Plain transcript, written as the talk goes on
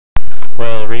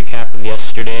Well, recap of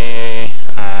yesterday,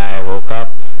 I woke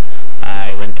up,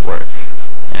 I went to work,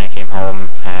 and I came home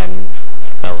and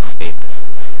fell asleep.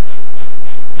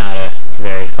 Not a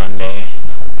very fun day,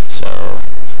 so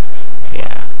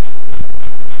yeah.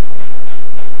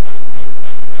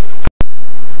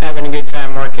 Having a good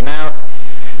time working out.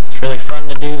 It's really fun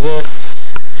to do this.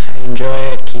 I enjoy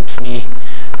it. Keeps me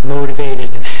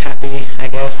motivated and happy, I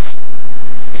guess.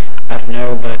 I don't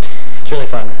know, but it's really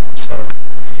fun. So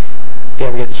if you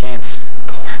ever get the chance,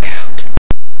 go work out.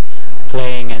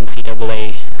 Playing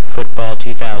NCAA football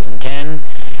 2010,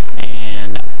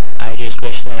 and I just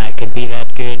wish that I could be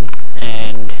that good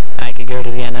and I could go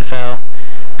to the NFL,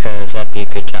 because that'd be a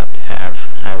good job to have.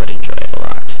 I would enjoy it a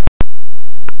lot.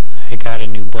 I got a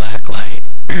new black light.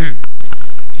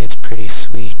 It's pretty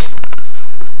sweet.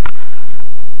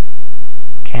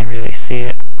 Can't really see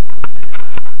it,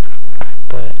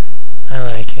 but I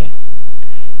like it.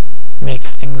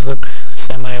 Makes things look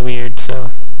semi-weird,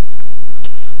 so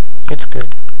it's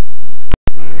good.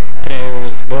 Today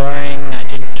was boring.